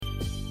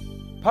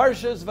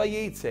Parshas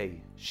Vayeitzei,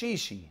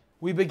 Shishi.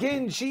 We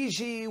begin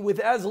Shishi with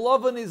as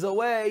Lavan is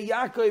away,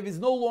 Yaakov is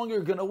no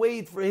longer going to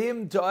wait for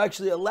him to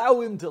actually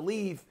allow him to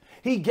leave.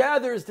 He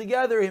gathers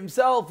together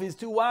himself, his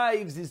two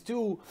wives, his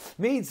two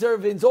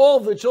maidservants, all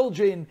the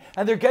children,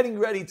 and they're getting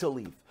ready to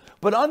leave.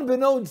 But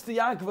unbeknownst to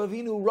Yaakov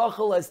Avinu,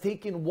 Rachel has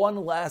taken one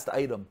last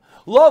item.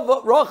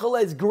 Rachel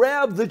has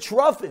grabbed the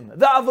Trufim,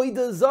 the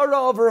Avodah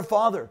Zarah of her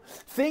father,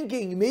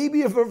 thinking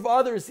maybe if her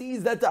father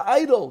sees that the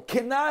idol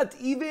cannot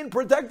even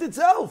protect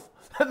itself,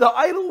 the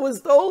idol was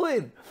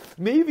stolen,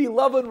 maybe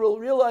Lavan will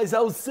realize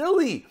how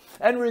silly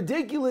and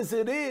ridiculous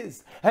it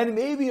is, and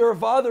maybe her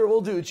father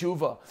will do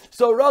tshuva.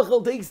 So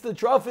Rachel takes the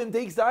Trufim,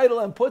 takes the idol,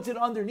 and puts it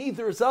underneath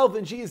herself,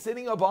 and she is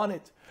sitting upon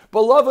it.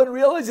 But Lavan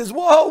realizes,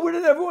 whoa, where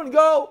did everyone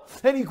go?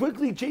 And he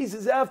quickly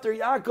chases after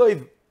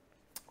Yaakov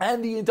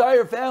and the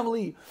entire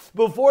family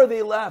before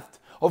they left.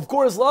 Of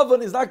course,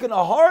 Lavan is not going to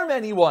harm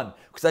anyone,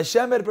 because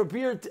Hashem had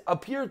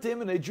appeared to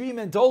him in a dream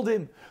and told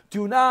him,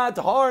 do not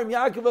harm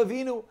Yaakov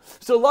Avinu.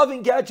 So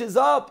Lavan catches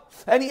up,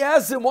 and he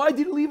asks him, why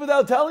did you leave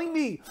without telling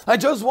me? I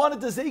just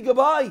wanted to say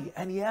goodbye.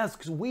 And he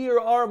asks, where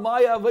are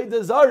my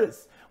Avodah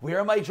Zaras? Where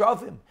are my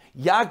Trufim?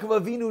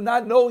 Yaakov Avinu,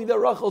 not knowing that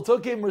Rachel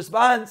took him,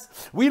 responds,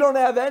 we don't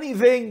have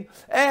anything,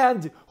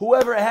 and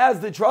whoever has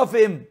the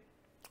Trufim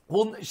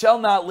shall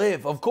not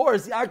live. Of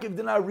course, Yaakov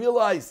did not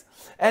realize.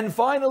 And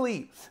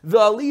finally, the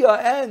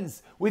Aliyah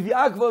ends with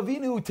Yaakov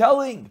Avinu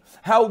telling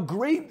how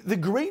great, the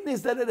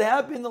greatness that had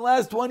happened in the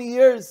last 20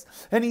 years.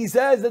 And he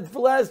says that for the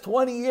last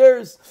 20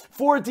 years,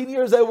 14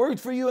 years I worked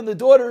for you and the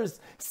daughters,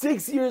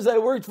 6 years I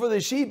worked for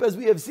the sheep, as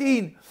we have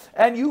seen,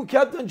 and you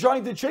kept on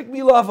trying to trick me,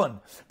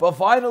 Lavan. But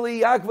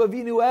finally, Yaakov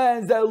Avinu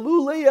ends that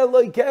Lulei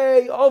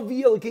Elokei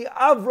Avi Elokei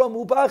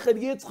Avram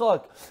Upachad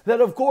Yitzchak,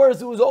 that of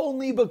course it was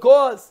only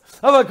because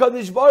of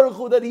HaKadosh Baruch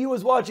Hu that he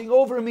was watching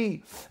over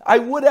me. I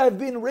would have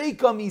been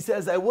Reikam, he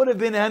says, I would have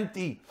been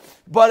empty.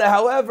 But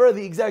however,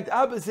 the exact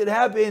opposite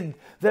happened,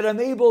 that I'm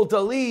able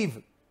to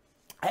leave,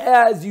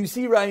 as you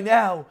see right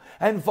now.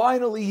 And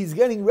finally, he's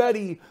getting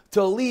ready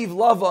to leave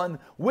Lavan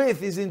with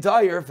his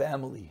entire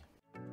family.